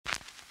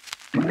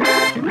Well,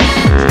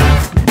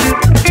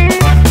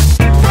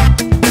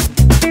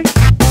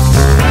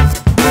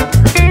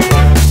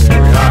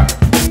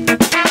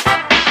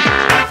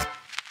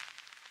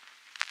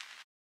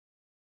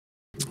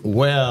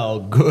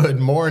 good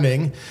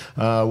morning.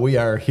 We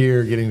are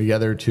here getting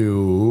together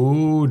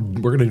we're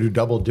going to do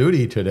double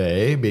duty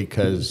today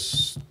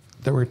because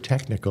there were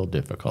technical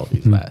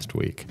difficulties last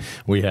week.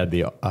 We had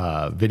the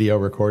video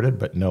recorded,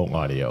 but no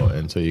audio.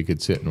 And so you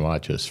could sit and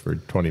watch us for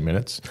 20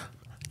 minutes.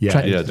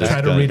 Try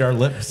to read our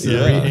lips.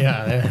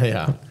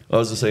 Yeah. I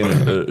was just saying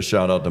a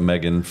shout out to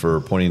Megan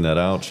for pointing that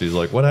out. She's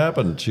like, what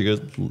happened? She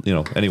goes,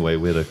 anyway,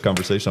 we had a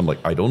conversation. I'm like,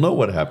 I don't know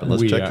what happened.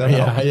 Let's check that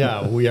out.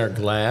 Yeah, we are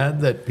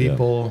glad that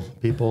people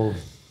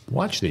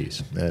watch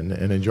these and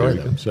enjoy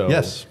them. So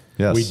yes.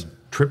 We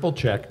triple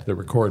checked the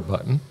record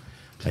button.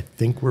 I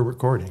think we're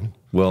recording.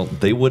 Well,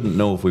 they wouldn't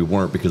know if we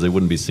weren't because they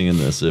wouldn't be seeing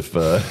this if...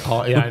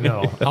 Oh, yeah, I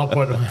know. I'll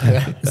put them...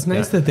 It's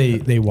nice that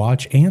they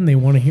watch and they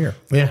want to hear.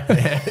 Yeah.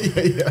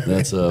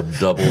 That's a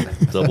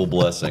double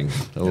blessing.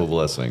 Double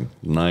blessing.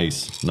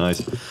 Nice.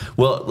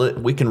 Well,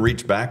 we can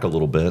reach back a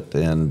little bit.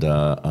 And,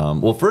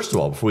 well, first of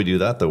all, before we do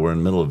that, though, we're in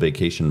the middle of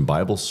Vacation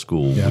Bible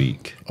School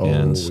week.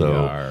 And so we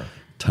are.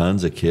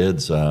 Tons of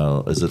kids.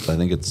 I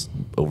think it's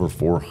over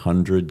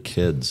 400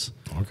 kids.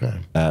 Okay.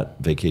 At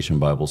Vacation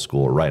Bible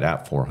School, or right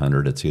at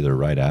 400. It's either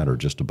right at or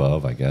just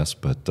above, I guess.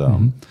 But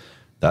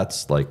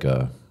that's like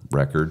a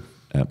record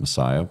at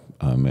Messiah.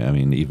 I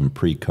mean, even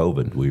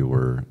pre-COVID, we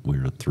were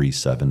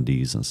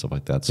 370s and stuff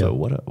like that. So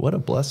what a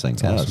blessing!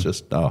 That's awesome. It's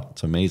just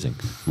it's amazing.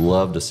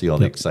 Love to see all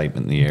the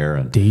excitement in the air.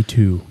 And Day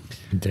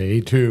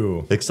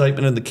two.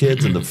 Excitement in the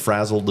kids and the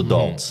frazzled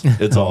adults.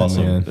 It's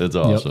awesome. Man. It's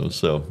awesome. Yep.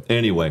 So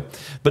anyway,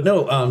 but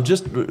no,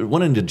 just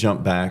wanting to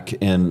jump back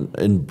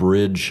and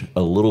bridge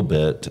a little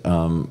bit.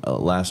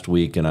 Last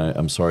week, and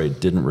I'm sorry it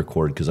didn't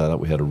record because I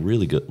thought we had a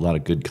really lot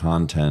of good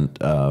content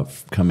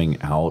coming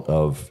out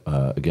of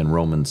again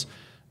Romans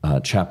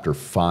chapter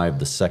 5,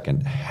 the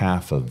second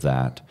half of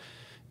that.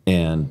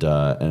 And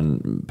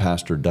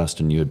Pastor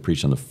Dustin, you had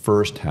preached on the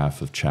first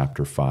half of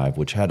chapter 5,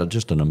 which had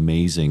just an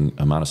amazing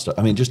amount of stuff.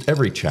 I mean, just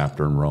every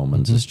chapter in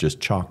Romans is just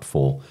chock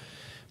full.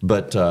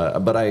 But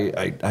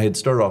I had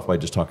started off by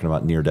just talking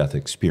about near-death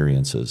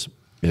experiences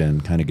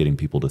and kind of getting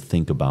people to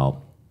think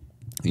about,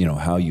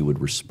 how you would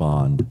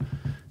respond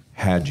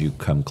had you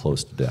come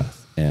close to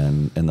death.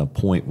 And the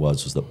point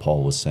was that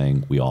Paul was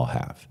saying we all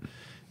have.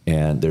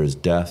 And there's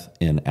death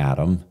in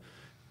Adam.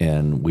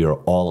 And we are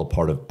all a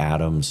part of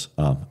Adam's.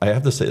 I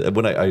have to say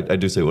I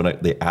do say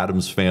the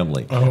Adam's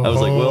family. I was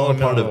like, we're all a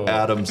part of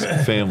Adam's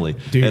family.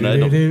 And I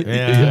don't.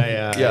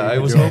 Yeah. I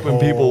was hoping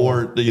people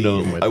weren't.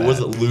 I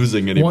wasn't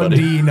losing anybody.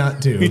 1D,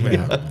 not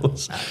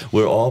 2.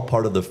 We're all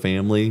part of the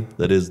family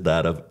that is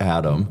that of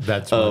Adam.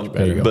 That's much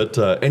better.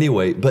 But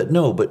anyway,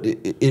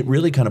 it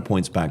really kind of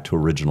points back to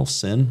original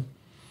sin.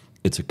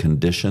 It's a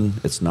condition.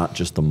 It's not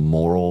just the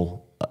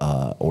moral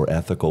or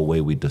ethical way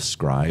we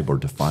describe or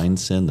define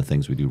sin, the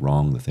things we do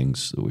wrong, the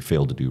things that we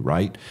fail to do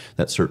right.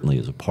 That certainly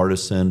is a part of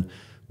sin.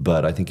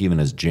 But I think even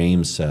as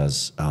James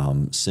says,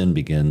 sin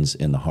begins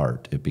in the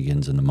heart. It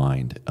begins in the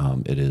mind.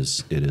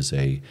 There's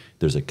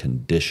a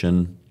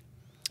condition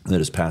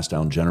that is passed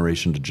down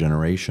generation to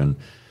generation.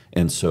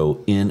 And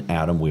so in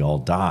Adam, we all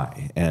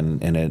die.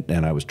 And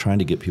I was trying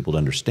to get people to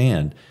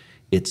understand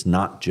it's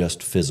not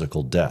just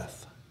physical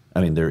death.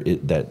 I mean,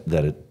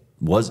 it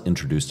was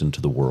introduced into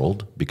the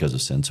world because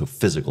of sin. So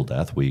physical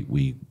death,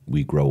 we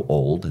grow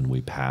old and we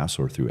pass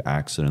or through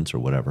accidents or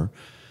whatever.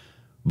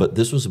 But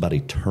this was about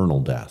eternal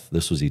death.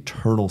 This was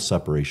eternal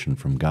separation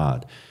from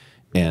God.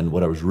 And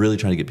what I was really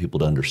trying to get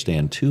people to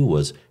understand too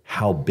was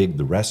how big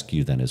the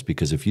rescue then is.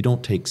 Because if you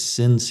don't take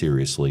sin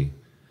seriously,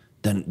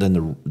 then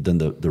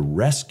the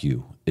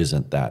rescue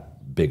isn't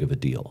that big of a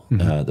deal.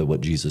 That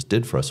what Jesus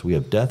did for us. We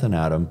have death in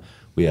Adam.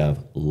 We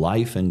have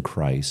life in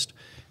Christ.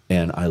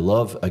 And I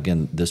love,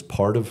 again, this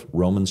part of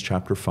Romans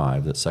chapter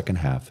 5, that second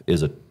half,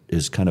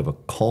 is kind of a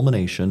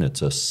culmination.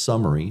 It's a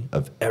summary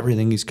of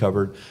everything he's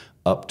covered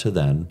up to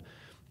then.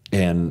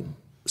 And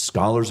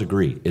scholars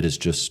agree.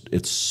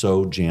 It's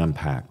so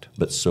jam-packed,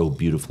 but so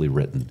beautifully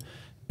written.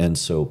 And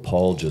so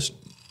Paul just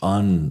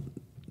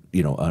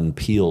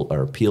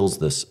peels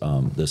this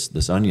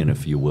onion,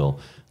 if you will,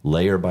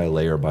 layer by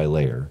layer by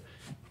layer.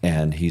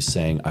 And he's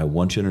saying, I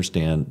want you to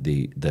understand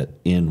that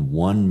in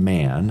one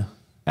man,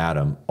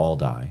 Adam, all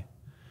die.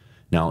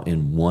 Now,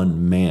 in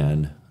one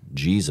man,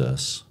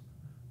 Jesus,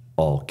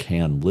 all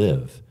can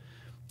live.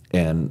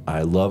 And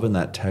I love in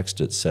that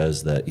text it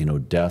says that,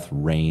 death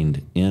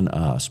reigned in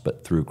us,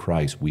 but through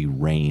Christ we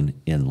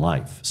reign in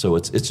life. So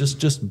it's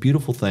just a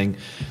beautiful thing.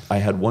 I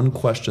had one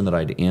question that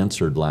I'd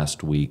answered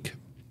last week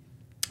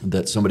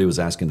that somebody was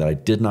asking that I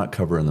did not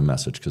cover in the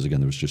message, because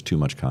again, there was just too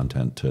much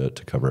content to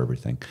cover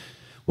everything,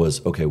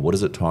 was, okay, what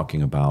is it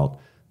talking about?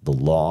 The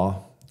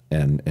law,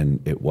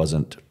 and it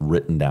wasn't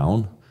written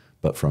down,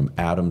 but from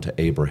Adam to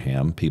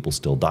Abraham, people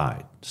still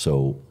died.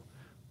 So,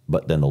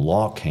 but then the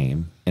law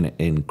came and it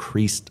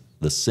increased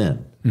the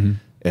sin.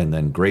 And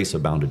then grace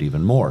abounded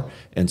even more.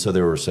 And so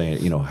they were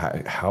saying,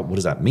 how what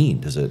does that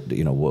mean? Does it,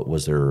 what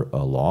was there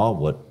a law?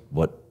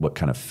 what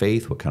kind of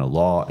faith, what kind of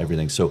law,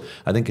 everything. So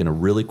I think in a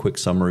really quick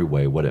summary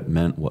way, what it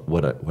meant,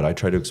 what I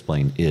try to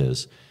explain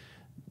is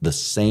the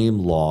same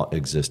law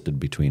existed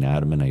between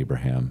Adam and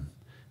Abraham.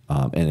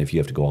 And if you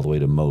have to go all the way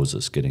to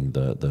Moses getting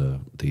the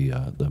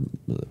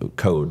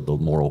code, the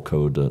moral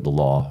code, the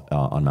law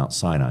on Mount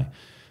Sinai,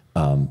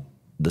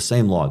 the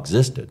same law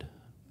existed.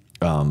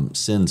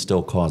 Sin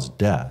still caused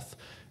death.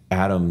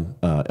 Adam,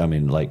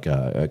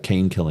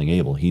 Cain killing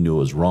Abel, he knew it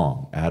was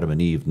wrong. Adam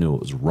and Eve knew it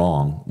was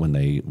wrong when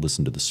they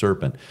listened to the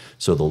serpent.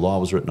 So the law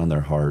was written on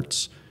their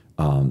hearts.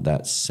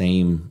 That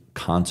same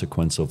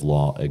consequence of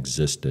law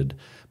existed.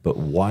 But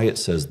why it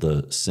says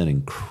the sin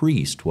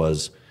increased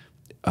was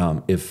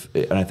and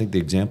I think the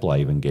example I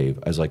even gave,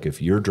 I was like,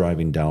 if you're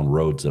driving down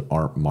roads that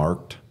aren't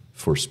marked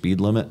for speed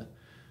limit,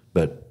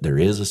 but there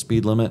is a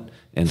speed limit,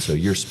 and so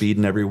you're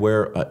speeding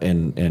everywhere,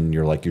 and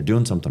you're like, you're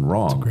doing something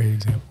wrong. That's a great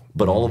example.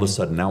 But all of a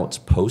sudden now it's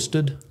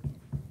posted.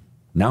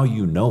 Now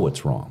you know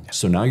it's wrong.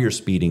 So now you're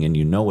speeding and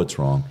you know it's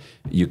wrong.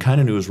 You kind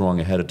of knew it was wrong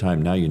ahead of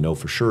time. Now you know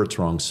for sure it's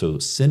wrong. So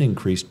sin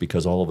increased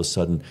because all of a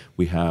sudden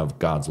we have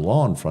God's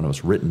law in front of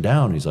us written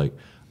down. He's like,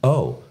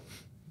 oh,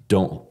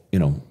 don't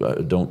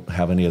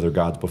have any other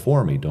gods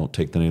before me. Don't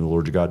take the name of the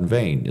Lord your God in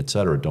vain,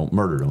 etc. Don't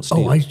murder. Don't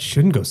steal. Oh, I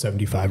shouldn't go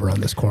 75 around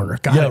this corner.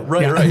 Got it.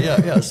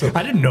 Right. So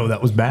I didn't know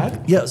that was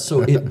bad. Yeah.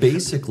 So it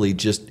basically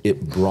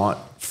it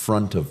brought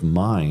front of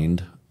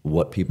mind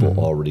what people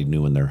already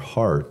knew in their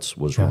hearts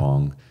was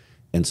wrong,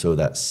 and so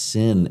that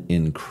sin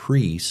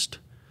increased.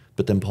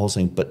 But then Paul's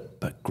saying,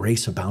 but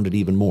grace abounded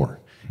even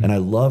more. And I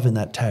love in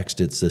that text,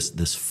 it's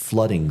this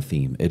flooding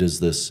theme. It is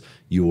this,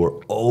 you are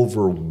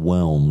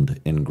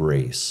overwhelmed in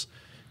grace.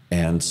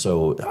 And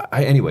so,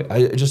 I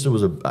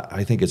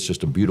think it's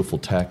just a beautiful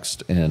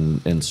text,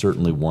 and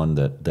certainly one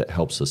that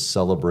helps us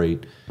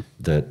celebrate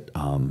that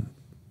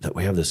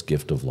we have this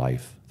gift of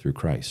life through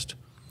Christ.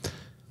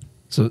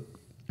 So,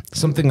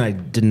 something I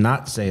did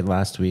not say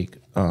last week,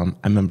 I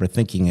remember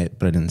thinking it,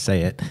 but I didn't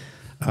say it.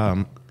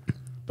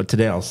 But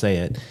today I'll say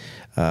it.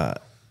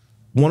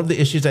 One of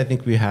the issues I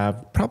think we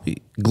have,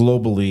 probably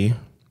globally,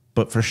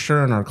 but for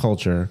sure in our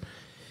culture,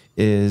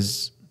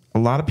 is a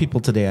lot of people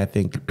today, I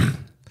think,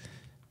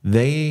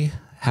 they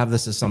have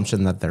this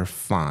assumption that they're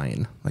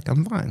fine. Like,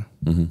 I'm fine.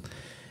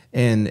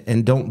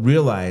 And don't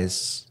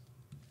realize,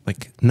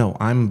 like, no,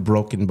 I'm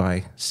broken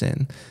by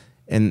sin.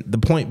 And the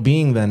point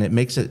being then, it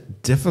makes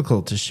it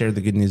difficult to share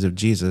the good news of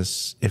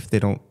Jesus if they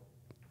don't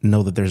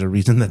know that there's a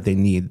reason that they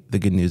need the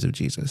good news of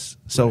Jesus.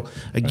 So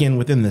again,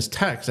 within this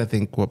text, I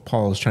think what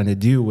Paul is trying to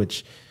do,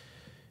 which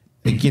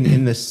again,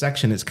 in this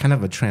section, it's kind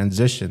of a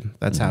transition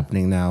that's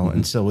happening now.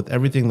 And so with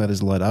everything that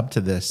has led up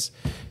to this,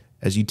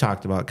 as you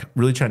talked about,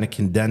 really trying to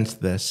condense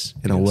this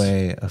in a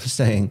way of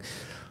saying,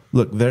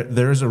 look,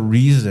 there's a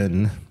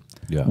reason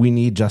we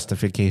need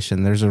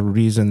justification. There's a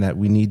reason that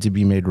we need to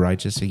be made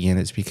righteous again.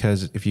 It's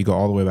because if you go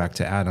all the way back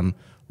to Adam,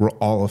 we're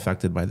all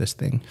affected by this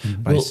thing,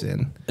 by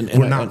sin. And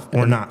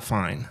we're not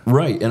fine.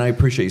 Right, and I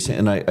appreciate you saying,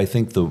 and I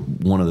think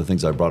one of the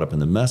things I brought up in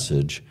the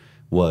message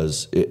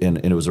was, and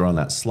it was around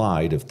that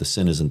slide, if the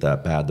sin isn't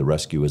that bad, the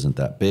rescue isn't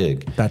that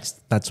big.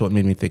 That's what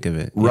made me think of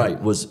it. Right,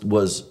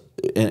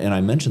 and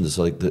I mentioned this,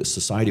 like the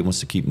society wants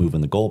to keep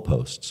moving the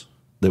goalposts.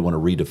 They want to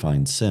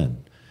redefine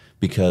sin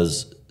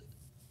because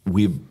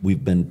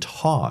we've been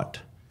taught,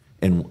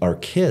 and our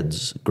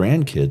kids,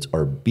 grandkids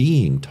are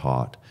being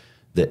taught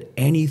that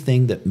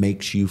anything that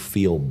makes you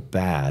feel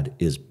bad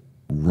is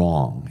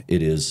wrong.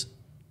 It is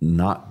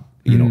not,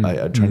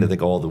 I'm trying to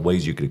think of all the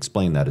ways you could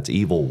explain that. It's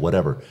evil,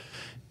 whatever.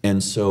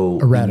 And so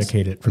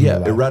eradicate it from your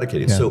life.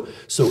 Eradicate it. Yeah.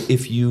 So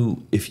if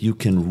you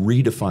can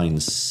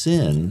redefine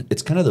sin,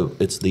 it's kind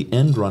of it's the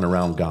end run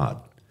around God.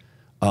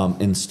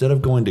 Instead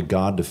of going to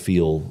God to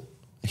feel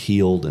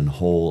healed and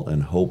whole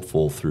and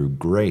hopeful through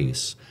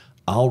grace,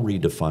 I'll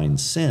redefine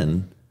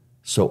sin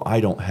so I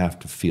don't have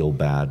to feel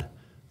bad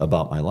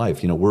about my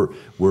life.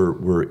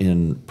 We're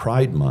in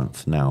Pride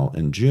Month now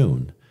in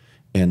June,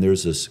 and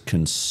there's this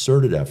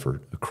concerted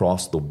effort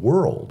across the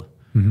world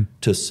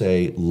to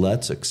say,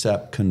 let's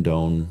accept,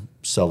 condone,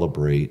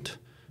 celebrate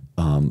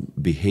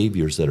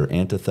behaviors that are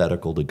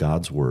antithetical to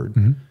God's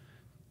word.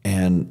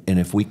 And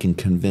if we can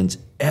convince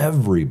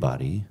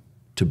everybody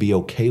to be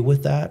okay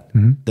with that,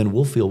 then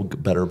we'll feel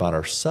better about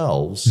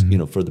ourselves,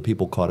 for the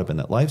people caught up in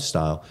that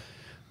lifestyle.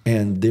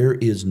 And there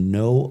is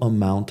no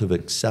amount of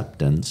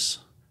acceptance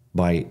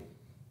by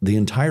the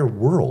entire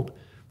world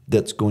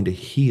that's going to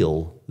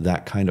heal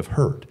that kind of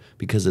hurt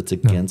because it's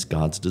against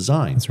God's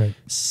design. That's right.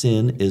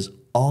 Sin is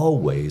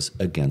always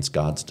against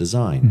God's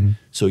design.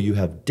 So you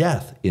have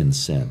death in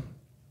sin,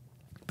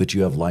 but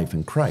you have life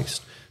in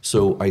Christ.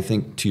 So I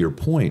think to your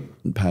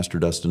point, Pastor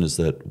Dustin, is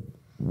that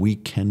we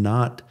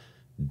cannot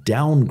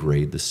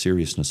downgrade the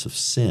seriousness of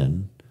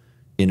sin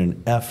in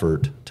an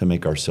effort to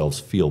make ourselves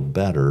feel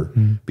better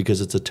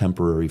because it's a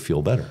temporary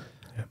feel better.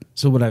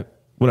 So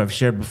what I've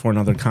shared before in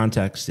other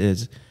contexts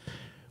is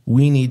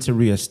we need to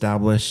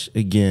reestablish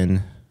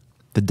again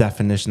the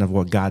definition of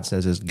what God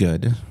says is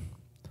good.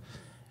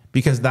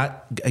 because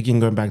that, again,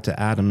 going back to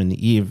Adam and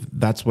Eve,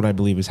 that's what I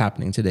believe is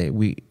happening today.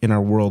 We, in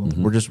our world,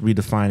 we're just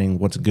redefining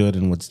what's good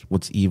and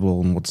what's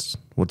evil and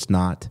what's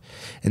not.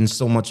 And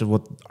so much of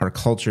what our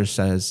culture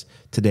says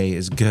today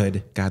is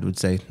good, God would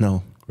say,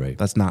 no,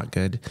 that's not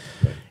good.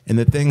 Right. And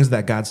the things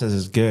that God says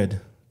is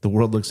good, the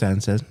world looks at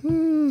and says,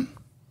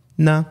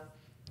 no,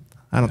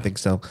 I don't think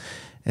so.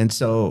 And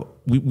so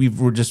we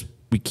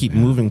keep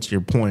moving, to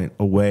your point,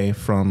 away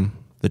from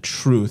the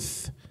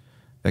truth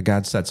that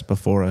God sets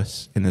before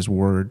us in his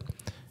word.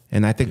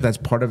 And I think that's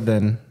part of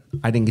then,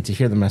 I didn't get to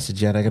hear the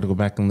message yet. I got to go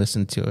back and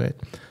listen to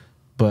it.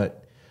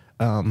 But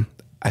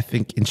I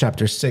think in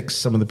chapter 6,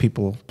 some of the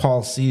people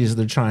Paul sees,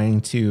 they're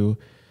trying to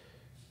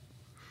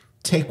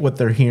take what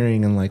they're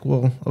hearing and like,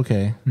 well,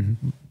 okay,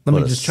 let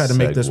me just try to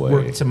make this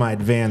work to my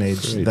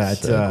advantage.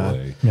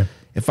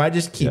 If I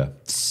just keep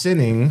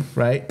sinning,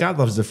 right? God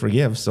loves to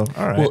forgive. So,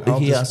 all right. Well,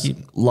 he asks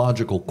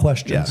logical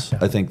questions.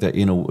 I think that,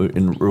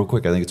 and real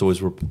quick, I think it's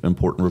always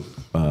important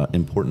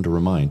to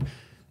remind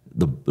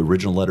the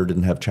original letter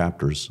didn't have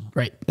chapters.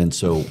 Right. And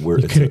so you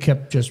could have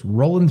kept just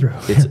rolling through.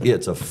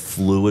 It's a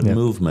fluid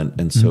movement.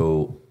 And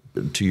so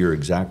to your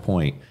exact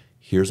point,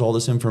 here's all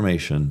this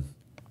information.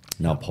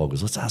 Now Paul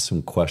goes, let's ask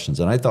some questions.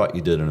 And I thought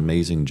you did an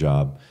amazing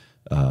job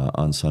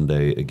on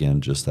Sunday. Again,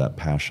 just that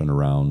passion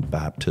around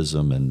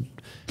baptism and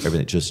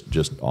everything,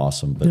 just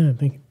awesome. But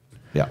thank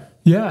you.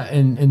 Yeah,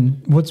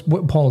 and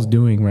what Paul's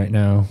doing right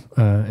now,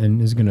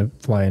 and is going to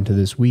fly into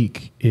this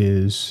week,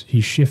 is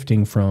he's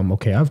shifting from,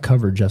 okay, I've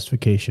covered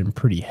justification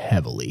pretty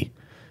heavily,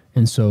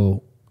 and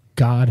so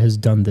God has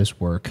done this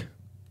work.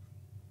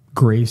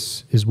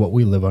 Grace is what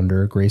we live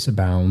under. Grace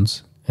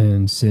abounds,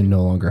 and sin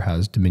no longer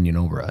has dominion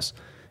over us.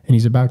 And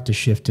he's about to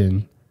shift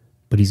in,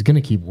 but he's going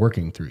to keep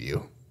working through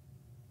you.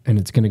 And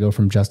it's going to go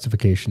from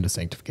justification to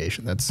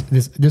sanctification.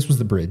 This was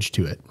the bridge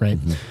to it, right?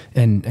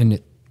 And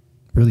it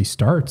really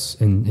starts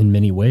in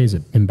many ways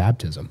in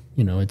baptism.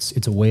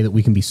 It's a way that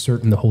we can be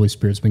certain the Holy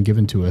Spirit's been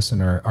given to us,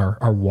 and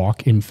our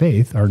walk in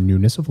faith, our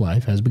newness of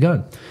life, has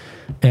begun.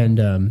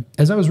 And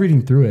as I was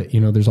reading through it,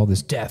 there's all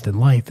this death and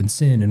life and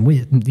sin and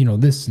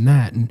this and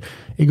that, and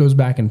it goes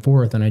back and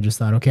forth. And I just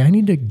thought, okay, I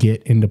need to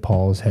get into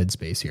Paul's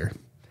headspace here,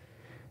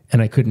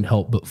 and I couldn't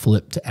help but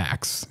flip to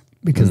Acts,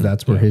 because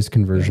that's where his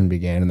conversion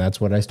began, and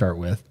that's what I start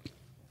with.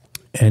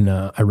 And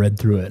I read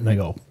through it, and I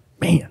go,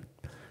 man,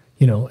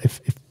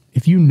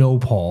 if you know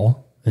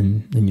Paul,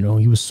 and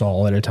he was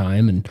Saul at a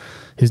time, and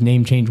his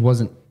name change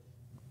wasn't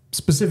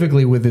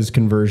specifically with his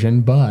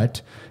conversion,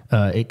 but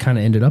it kind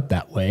of ended up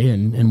that way.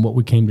 And what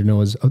we came to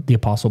know as the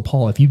Apostle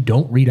Paul. If you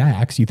don't read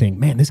Acts, you think,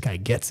 man, this guy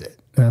gets it.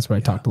 And that's what I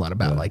talked a lot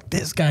about. Like,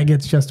 this guy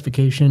gets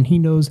justification. He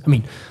knows. I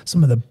mean,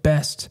 some of the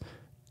best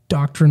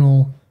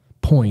doctrinal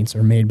points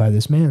are made by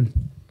this man.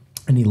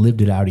 And he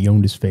lived it out. He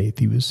owned his faith.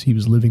 He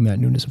was living that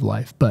newness of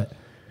life. But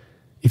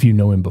if you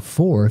know him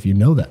before, if you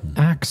know the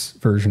Acts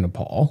version of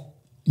Paul,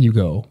 you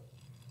go,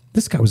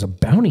 this guy was a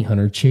bounty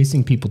hunter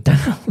chasing people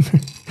down.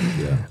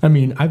 I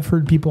mean, I've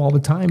heard people all the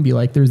time be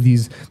like, there's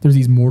these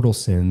mortal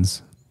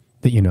sins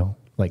that,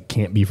 like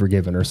can't be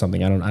forgiven or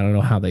something. I don't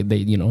know how they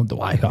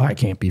why I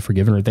can't be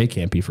forgiven, or they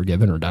can't be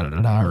forgiven, or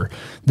or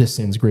this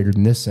sin's greater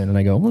than this sin. And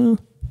I go, well,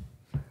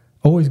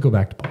 always go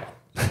back to Paul.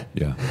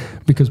 Yeah.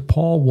 Because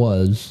Paul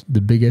was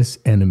the biggest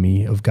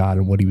enemy of God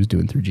and what he was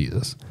doing through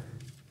Jesus.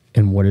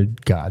 And what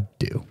did God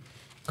do?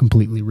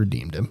 Completely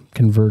redeemed him,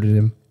 converted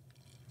him,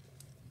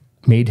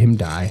 made him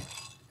die,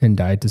 and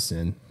died to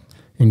sin,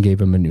 and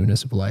gave him a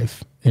newness of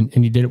life. And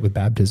he did it with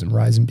baptism,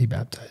 rise and be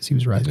baptized. He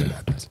was rising and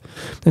baptized.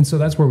 And so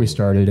that's where we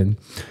started, and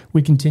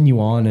we continue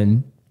on.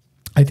 And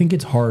I think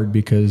it's hard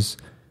because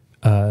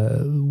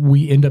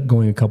we end up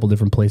going a couple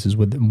different places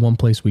with it. One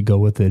place we go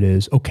with it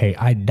is, okay,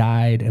 I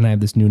died and I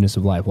have this newness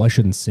of life. Well, I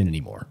shouldn't sin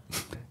anymore.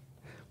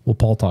 Well,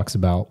 Paul talks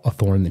about a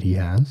thorn that he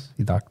has.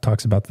 He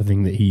talks about the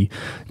thing that he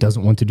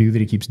doesn't want to do, that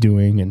he keeps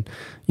doing. And,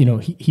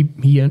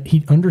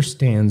 he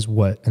understands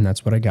what, and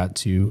that's what I got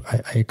to.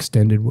 I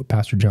extended what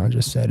Pastor John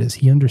just said, is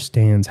he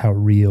understands how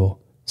real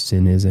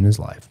sin is in his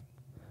life,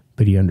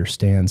 but he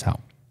understands how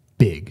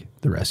big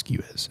the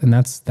rescue is. And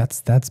that's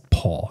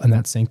Paul, and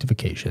that's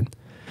sanctification.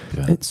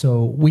 Yeah. And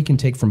so we can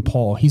take from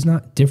Paul, he's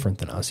not different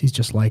than us. He's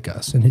just like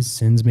us, and his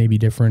sins may be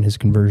different. His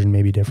conversion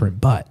may be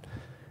different, but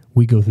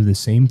we go through the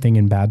same thing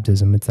in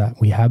baptism. It's that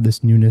we have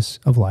this newness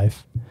of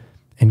life,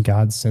 and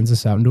God sends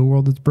us out into a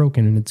world that's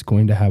broken, and it's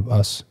going to have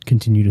us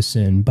continue to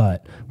sin,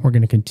 but we're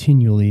going to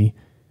continually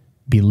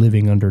be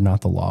living under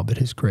not the law, but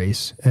his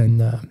grace.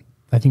 And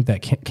I think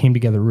that came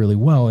together really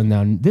well. And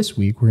now this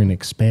week, we're going to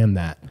expand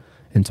that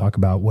and talk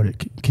about what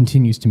it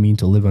continues to mean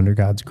to live under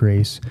God's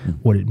grace,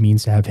 what it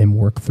means to have him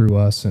work through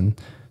us, and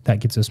that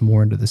gets us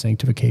more into the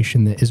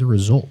sanctification that is a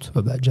result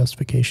of that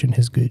justification,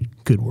 his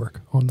good work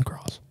on the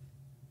cross.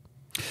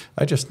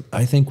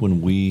 I think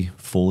when we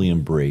fully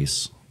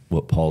embrace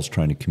what Paul's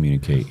trying to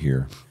communicate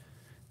here,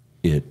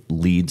 it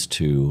leads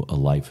to a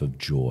life of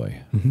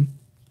joy.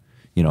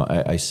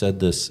 I said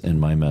this in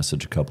my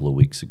message a couple of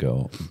weeks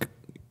ago.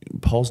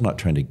 Paul's not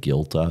trying to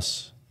guilt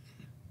us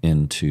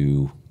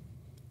into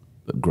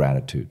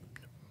gratitude.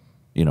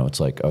 You know, it's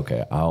like,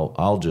 okay,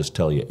 I'll just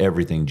tell you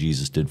everything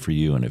Jesus did for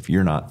you, and if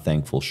you're not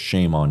thankful,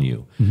 shame on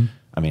you.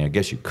 I mean, I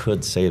guess you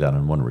could say that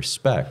in one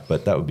respect,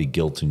 but that would be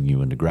guilting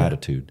you into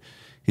gratitude.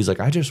 He's like,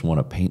 I just want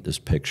to paint this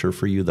picture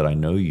for you that I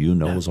know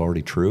is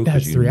already true,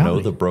 because you know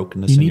the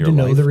brokenness in your life. You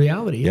need to know the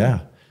reality.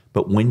 Yeah.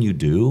 But when you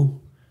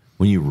do,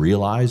 when you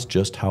realize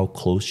just how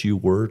close you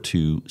were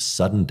to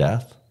sudden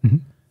death,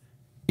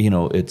 you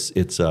know,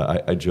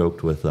 I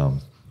joked with,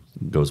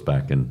 goes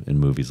back in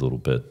movies a little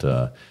bit,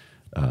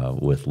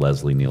 with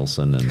Leslie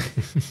Nielsen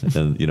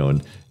and you know,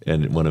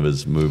 and one of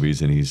his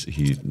movies, and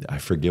I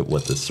forget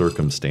what the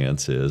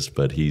circumstance is,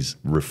 but he's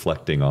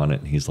reflecting on it,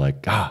 and he's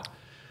like,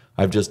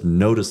 I've just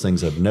noticed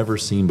things I've never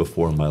seen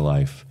before in my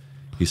life.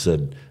 He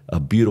said, a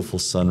beautiful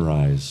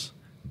sunrise,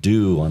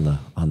 dew on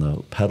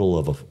the petal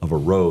of a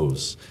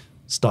rose,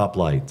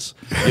 stoplights,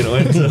 you know,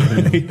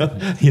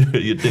 and you know,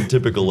 in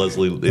typical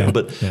Leslie.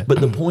 But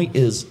the point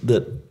is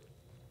that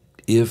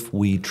if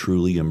we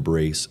truly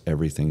embrace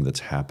everything that's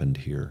happened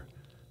here,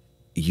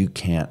 you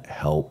can't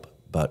help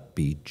but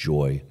be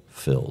joy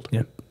filled.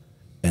 Yep.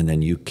 And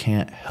then you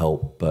can't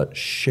help but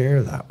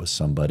share that with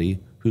somebody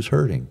who's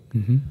hurting.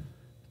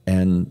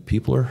 And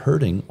people are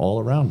hurting all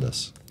around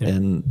us. Yep.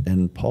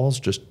 And Paul's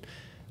just,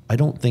 I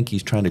don't think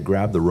he's trying to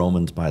grab the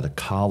Romans by the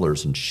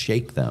collars and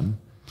shake them.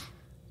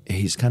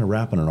 He's kind of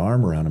wrapping an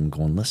arm around them and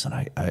going, listen,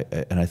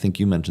 and I think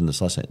you mentioned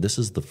this last night, this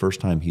is the first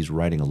time he's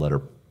writing a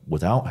letter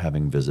without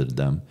having visited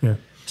them. Yeah.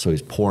 So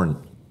he's pouring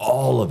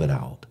all of it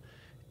out.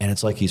 And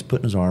it's like he's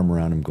putting his arm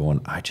around him going,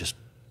 I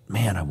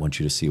want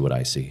you to see what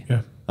I see.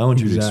 Yeah. I want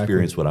you to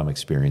experience what I'm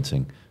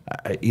experiencing.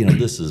 You know,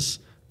 this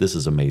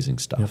is amazing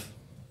stuff. Yep.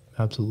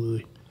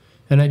 Absolutely.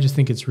 And I just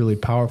think it's really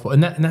powerful.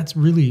 And that's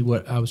really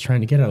what I was trying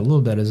to get at a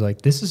little bit, is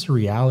like, this is a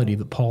reality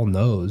that Paul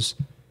knows.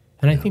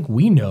 And I think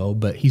we know,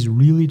 but he's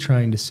really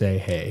trying to say,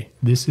 hey,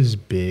 this is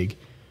big.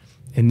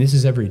 And this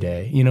is every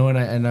day, you know,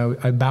 and I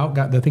about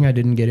got the thing I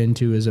didn't get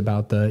into is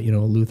about the, you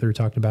know, Luther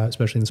talked about,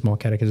 especially in the Small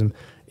Catechism,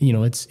 you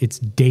know, it's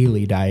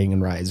daily dying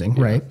and rising,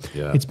 right?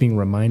 Yeah. It's being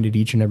reminded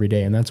each and every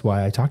day. And that's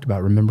why I talked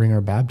about remembering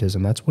our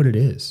baptism. That's what it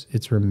is.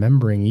 It's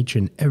remembering each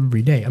and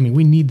every day. I mean,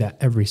 we need that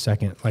every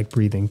second, like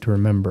breathing, to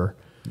remember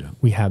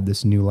we have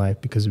this new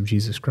life because of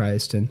Jesus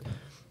Christ. And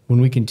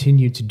when we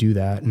continue to do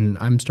that, and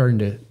I'm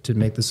starting to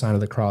make the sign of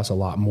the cross a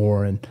lot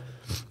more. And,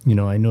 you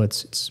know, I know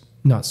it's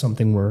not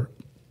something we're,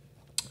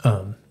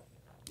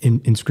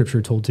 in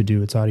Scripture told to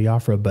do. It's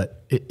adiaphora,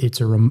 but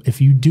if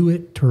you do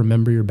it to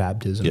remember your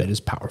baptism, it is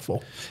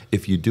powerful.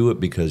 If you do it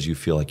because you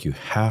feel like you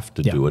have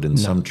to do it, in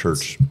some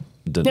church,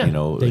 they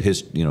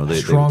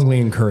strongly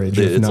encourage.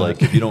 It's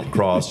like, if you don't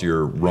cross,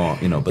 you're wrong.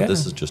 You know, but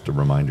this is just a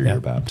reminder of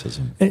your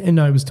baptism. And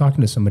I was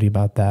talking to somebody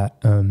about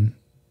that.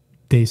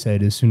 They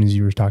said, as soon as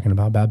you were talking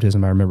about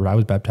baptism, I remember I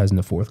was baptized in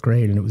the 4th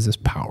grade, and it was this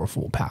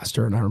powerful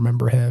pastor, and I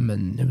remember him,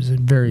 and it was a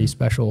very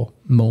special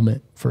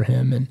moment for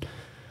him. And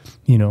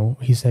you know,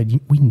 he said,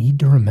 we need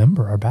to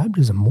remember our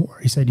baptism more.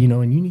 He said, you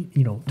know, and you need,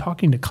 you know,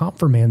 talking to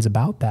confirmands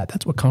about that.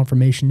 That's what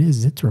confirmation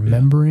is. It's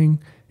remembering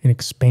and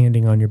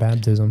expanding on your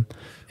baptism.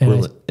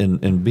 And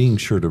and being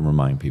sure to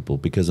remind people,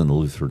 because in the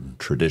Lutheran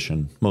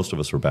tradition, most of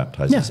us were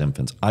baptized as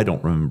infants. I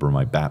don't remember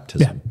my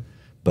baptism,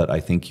 but I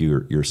think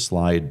your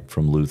slide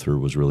from Luther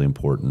was really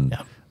important.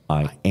 Yeah.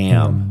 I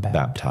am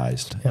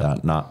baptized,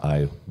 not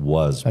I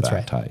was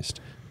baptized.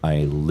 Right.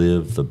 I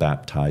live the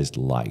baptized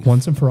life.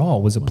 Once and for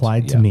all was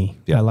applied to me.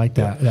 Yeah, I like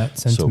that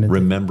sentiment. So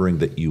remembering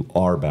that you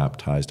are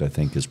baptized, I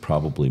think, is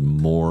probably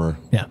more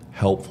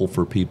helpful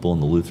for people in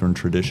the Lutheran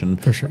tradition.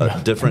 For sure.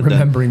 Different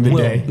remembering than,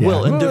 the day.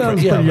 Well, and different.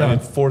 Yeah, I mean,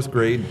 4th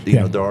grade, you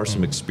know, there are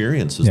some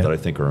experiences that I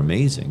think are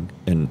amazing.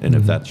 And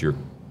if that's your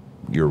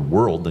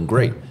world, then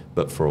great.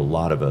 But for a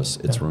lot of us,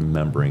 it's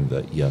remembering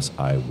that, yes,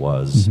 I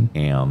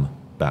am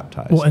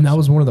baptized. Well, and that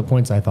was one of the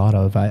points I thought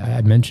of.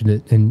 I mentioned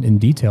it in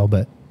detail,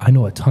 but I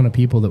know a ton of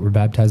people that were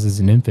baptized as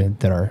an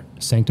infant that are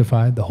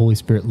sanctified. The Holy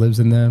Spirit lives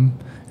in them,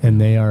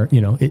 and they are, you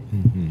know,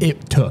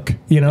 it took,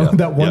 you know,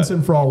 that once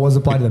and for all was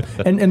applied to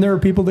them. And there are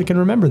people that can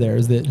remember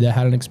theirs that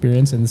had an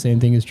experience, and the same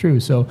thing is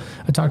true. So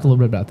I talked a little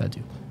bit about that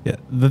too. Yeah.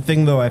 The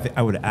thing, though,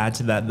 I would add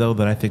to that, though,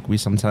 that I think we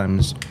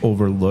sometimes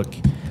overlook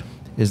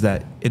is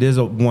that it is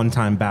a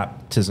one-time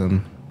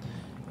baptism,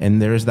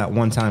 and there is that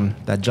one-time,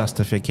 that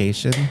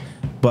justification.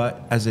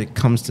 But as it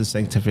comes to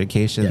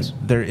sanctification,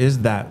 there is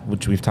that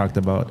which we've talked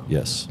about.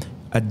 Yes.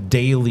 A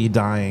daily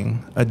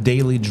dying, a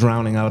daily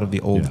drowning out of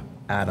the old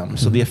Adam.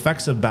 So the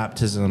effects of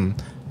baptism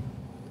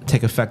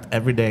take effect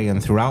every day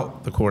and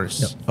throughout the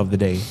course of the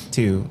day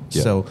too.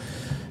 So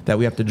that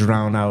we have to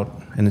drown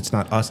out, and it's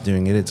not us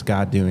doing it, it's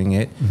God doing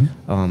it.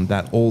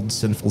 That old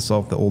sinful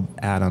self, the old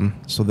Adam,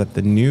 so that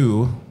the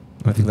new,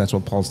 I think that's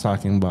what Paul's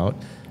talking about,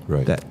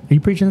 Right. That Are you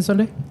preaching this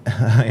Sunday?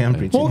 I am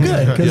preaching. Well,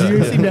 good, because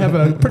you seem to have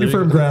a pretty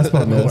firm grasp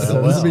on this.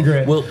 So this will be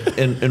great. Well,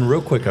 and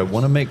real quick, I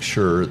want to make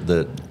sure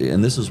that,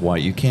 and this is why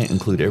you can't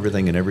include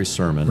everything in every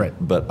sermon, Right.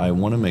 but I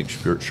want to make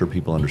sure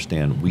people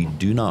understand we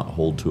do not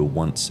hold to a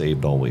once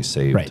saved, always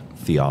saved Right.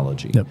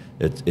 theology. Yep.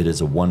 It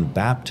is a one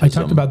baptism.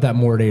 I talked about that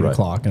more at 8 Right.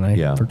 o'clock, and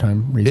Yeah. for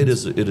time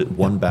reasons.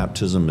 One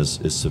baptism is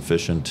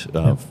sufficient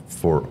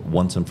for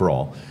once and for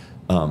all.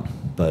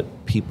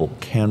 But people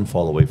can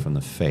fall away from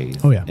the faith.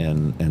 Oh, yeah.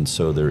 And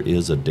so there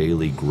is a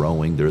daily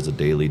growing, there's a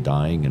daily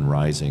dying and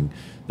rising.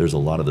 There's a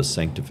lot of the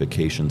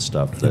sanctification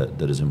stuff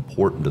that is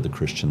important to the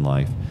Christian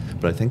life.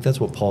 But I think that's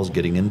what Paul's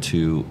getting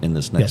into in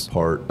this next Yes.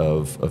 part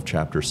of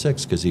chapter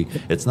 6, because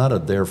it's not a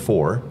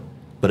therefore,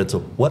 but it's a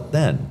what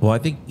then? Well, I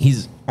think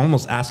he's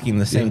almost asking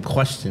the same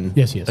question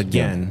Yes, he is.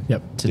 again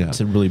Yep.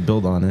 to really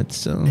build on it.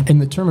 So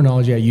And the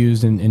terminology I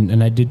used,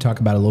 and I did talk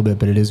about it a little bit,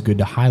 but it is good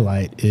to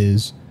highlight,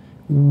 is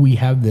we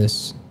have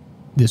this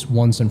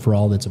once and for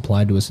all that's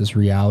applied to us, this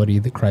reality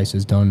that Christ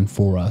has done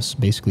for us,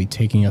 basically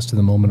taking us to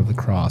the moment of the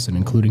cross and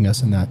including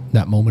us in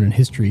that moment in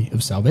history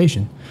of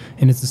salvation.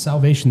 And it's the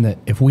salvation that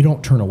if we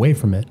don't turn away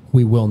from it,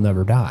 we will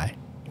never die.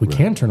 We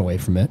can turn away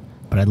from it,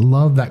 but I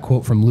love that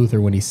quote from Luther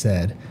when he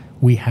said,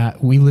 we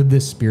live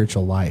this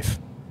spiritual life,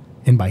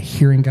 and by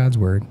hearing God's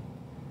word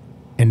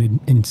and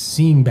in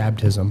seeing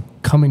baptism,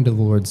 coming to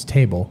the Lord's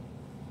table,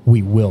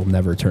 we will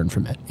never turn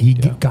from it.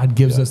 God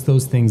gives us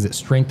those things that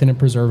strengthen and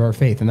preserve our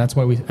faith. And that's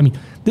why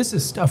this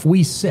is stuff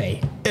we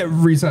say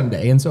every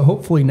Sunday. And so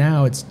hopefully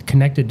now it's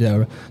connected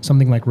to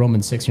something like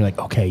Romans 6. And you're like,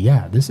 okay,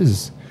 yeah, this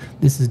is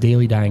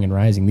daily dying and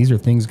rising. These are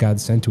things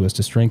God sent to us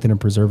to strengthen and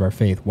preserve our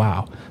faith.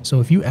 Wow. So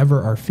if you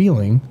ever are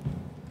feeling,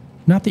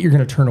 not that you're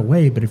going to turn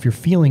away, but if you're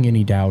feeling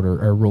any doubt or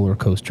a roller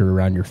coaster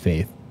around your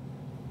faith,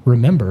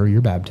 remember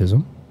your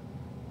baptism,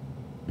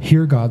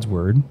 hear God's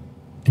word,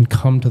 and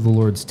come to the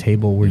Lord's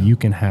table where you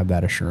can have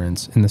that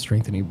assurance and the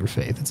strengthening of your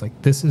faith. It's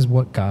like, this is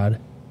what God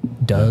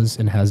does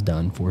and has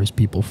done for his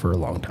people for a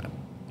long time.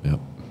 Yep.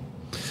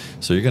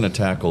 So you're going to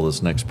tackle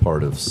this next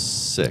part of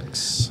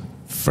 6.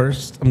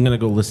 first, I'm going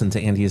to go listen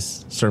to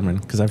Andy's sermon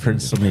because I've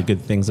heard so many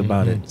good things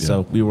about it. Yeah.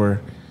 So we were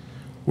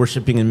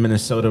worshiping in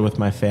Minnesota with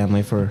my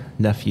family for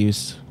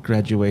nephew's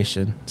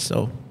graduation.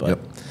 So,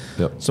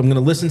 Yep. So I'm going to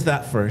listen to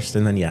that first,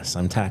 and then yes,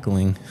 I'm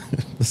tackling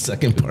the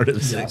second part of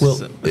the 6. Well,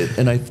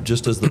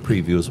 just as the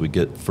preview, as we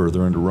get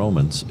further into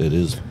Romans, it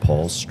is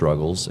Paul's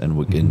struggles, and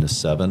we get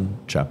into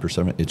chapter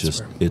 7.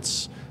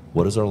 It's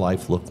what does our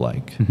life look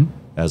like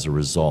as a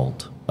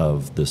result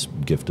of this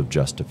gift of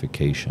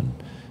justification?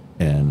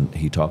 And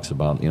he talks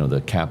about,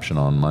 the caption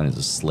on mine is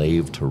a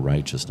slave to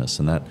righteousness,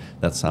 and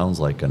that sounds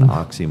like an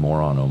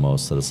oxymoron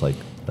almost. That it's like,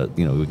 we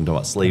can talk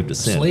about slave to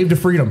sin, Slave to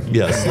freedom.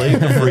 Yeah, slave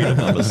to freedom.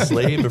 I'm a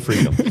slave to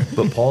freedom.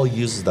 But Paul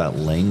uses that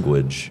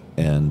language,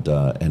 and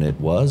it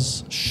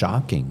was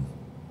shocking.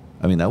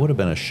 I mean, that would have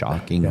been a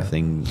shocking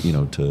thing,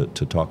 to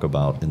talk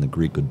about in the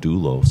Greek, a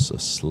doulos, a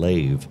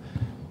slave.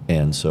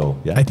 And so,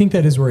 I think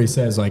that is where he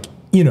says,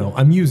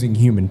 I'm using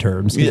human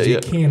terms because you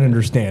can't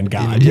understand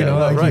God.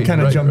 Yeah, right, he kind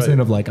of jumps in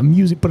of I'm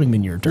putting him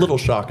in your terms. little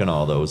shock and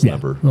awe, though, is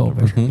never,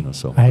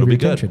 so I have it'll be your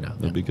good. attention now.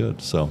 It'll be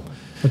good. So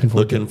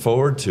Looking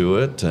forward to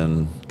it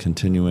and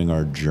continuing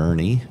our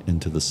journey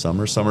into the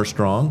summer. Summer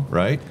strong,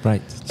 right?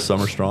 Right.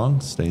 Summer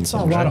strong, staying Saw a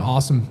summer lot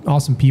of strong.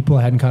 awesome people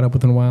I hadn't caught up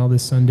with in a while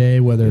this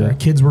Sunday, whether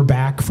kids were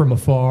back from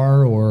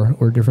afar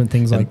or different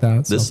things like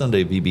that. This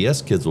Sunday,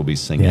 VBS kids will be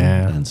singing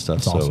and stuff,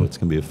 it's so awesome. it's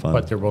going to be a fun.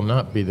 But there will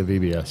not be the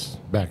VBS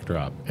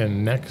backdrop.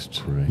 And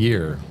next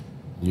year,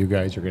 you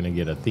guys are going to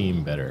get a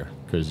theme better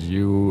because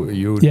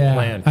you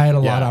planned. I had a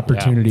lot of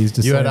opportunities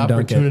to You had slam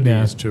dunk it,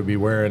 opportunities to be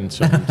wearing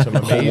some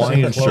amazing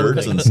Hawaiian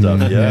shirts clothing. and stuff.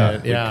 Yeah,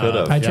 Yeah. could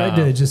have. I tried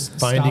to just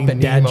Finding stop at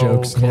dad Nemo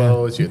jokes.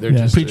 clothes. Yeah. They're Yeah.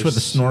 just Preach with a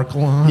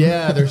snorkel on.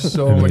 Yeah, there's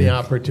so many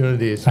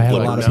opportunities. I had a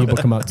Like lot of now- people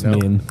come up to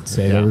me and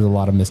say there was a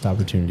lot of missed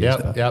opportunities.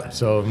 Yep.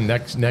 So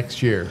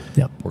next year,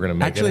 Yep. we're gonna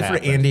make Actually, it for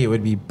happen. Andy, it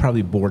would be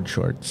probably board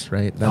shorts,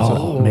 right? That's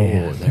Oh, what,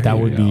 man, there that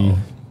you would go. be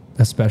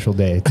a special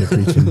day to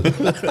preaching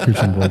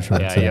board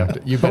shorts. Yeah,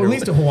 you But better, at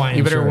least a Hawaiian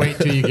You better shirt. wait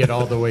till you get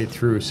all the way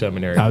through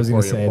seminary. I was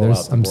going before to you say, pull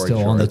out the I'm board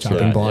still on the shorts.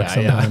 chopping block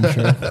sometime.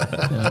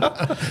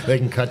 Sure. They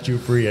can cut you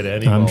free at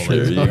any I'm moment.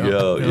 sure. There you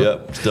go.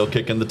 Yep. Still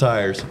kicking the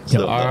tires.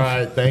 So- All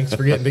right, thanks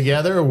for getting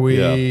together.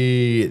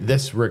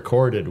 This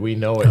recorded. We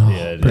know it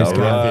did. praise If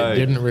God. it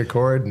didn't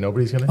record,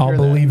 nobody's going to hear I'll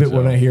that, believe it so.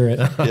 when I hear it.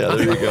 Yeah,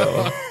 there you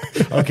go.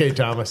 Okay,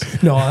 Thomas.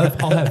 No, I'll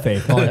have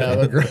faith. I'll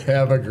have faith.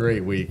 Have a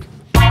great week.